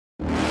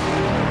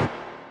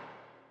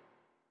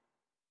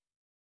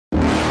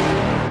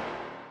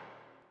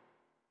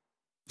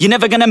You're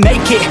never gonna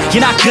make it,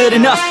 you're not good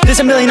enough. There's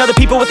a million other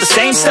people with the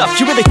same stuff.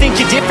 You really think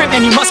you're different?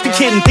 Man, you must be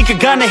kidding. Think you're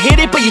gonna hit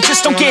it, but you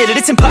just don't get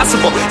it. It's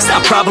impossible, it's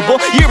not probable,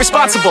 you're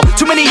irresponsible.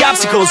 Too many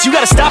obstacles, you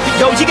gotta stop it,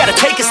 yo. You gotta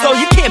take it slow,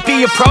 you can't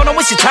be a pro. Don't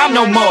waste your time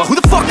no more. Who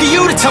the fuck are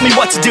you to tell me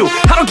what to do?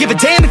 I don't give a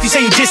damn if you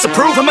say you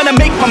disapprove. I'm gonna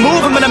make my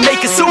move, I'm gonna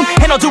make it soon.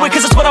 And I'll do it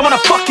cause it's what I wanna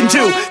fucking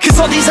do.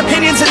 Cause all these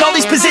opinions and all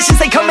these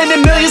positions, they come in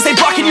millions, they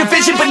blocking your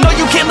vision. But no,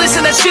 you can't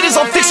listen, that shit is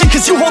all fiction.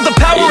 Cause you hold the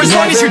power as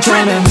long as you're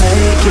dreaming.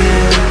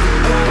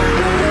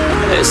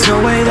 There's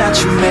no way that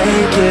you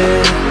make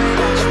it.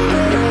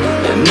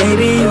 And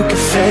maybe you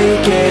can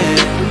fake it,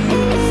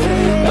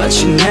 but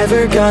you're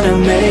never gonna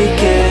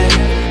make it.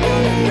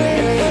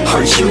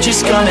 Aren't you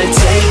just gonna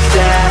take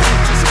that?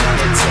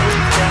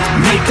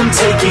 Make them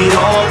take it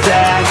all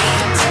back.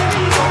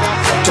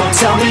 Don't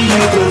tell me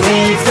you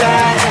believe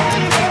that.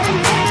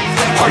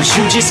 Aren't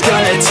you just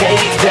gonna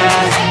take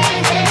that?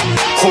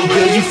 Or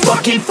will you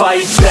fucking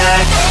fight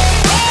back?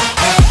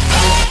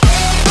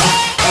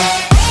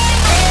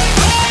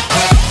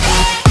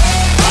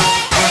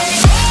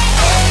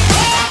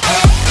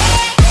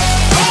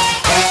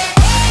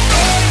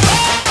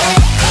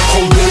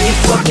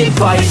 Fucking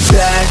fight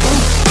back.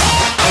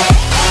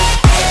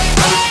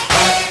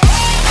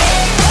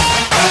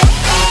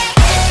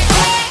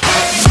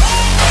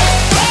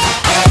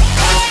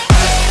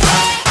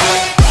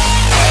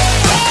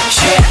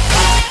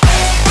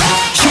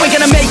 You ain't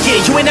gonna make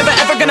it, you ain't never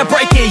ever gonna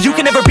break it. You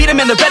can never beat them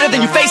and they're better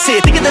than you face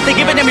it. Thinking that they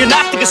give a damn, you're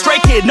not thinking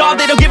straight, kid. No,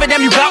 they don't give a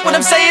damn, you got what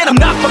I'm saying?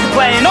 I'm not fucking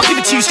playing, I'll give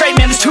it to you straight,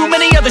 man. There's too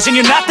many others and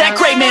you're not that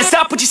great, man.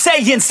 Stop what you're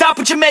saying, stop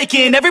what you're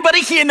making.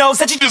 Everybody here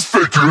knows that you just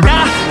faking.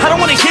 Nah, I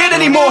don't wanna hear it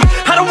anymore,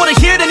 I don't wanna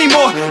hear it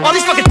anymore. All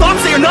these fucking thoughts,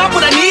 they are not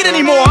what I need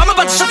anymore. I'm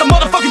about to shut the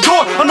motherfucking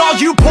door on all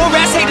you poor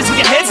ass haters with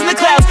your heads in the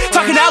clouds,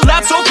 talking out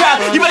loud so proud.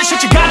 You better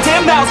shut your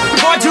goddamn mouth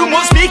before I do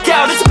more speak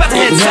out. It's about to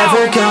head south.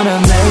 You're never gonna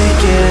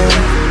make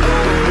it.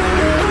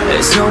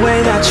 There's no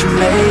way that you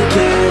make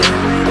it.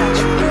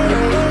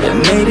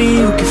 And maybe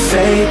you can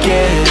fake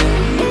it,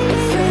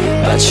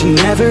 but you're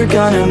never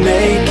gonna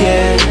make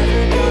it.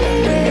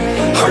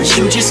 Aren't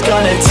you just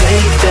gonna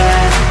take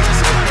that?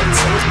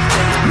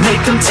 Make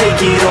them take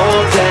it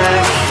all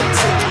back.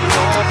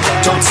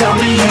 Don't tell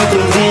me you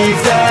believe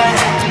that.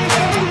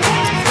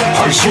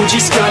 Aren't you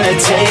just gonna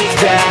take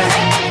that?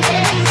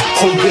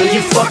 Or will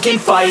you fucking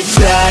fight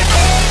back?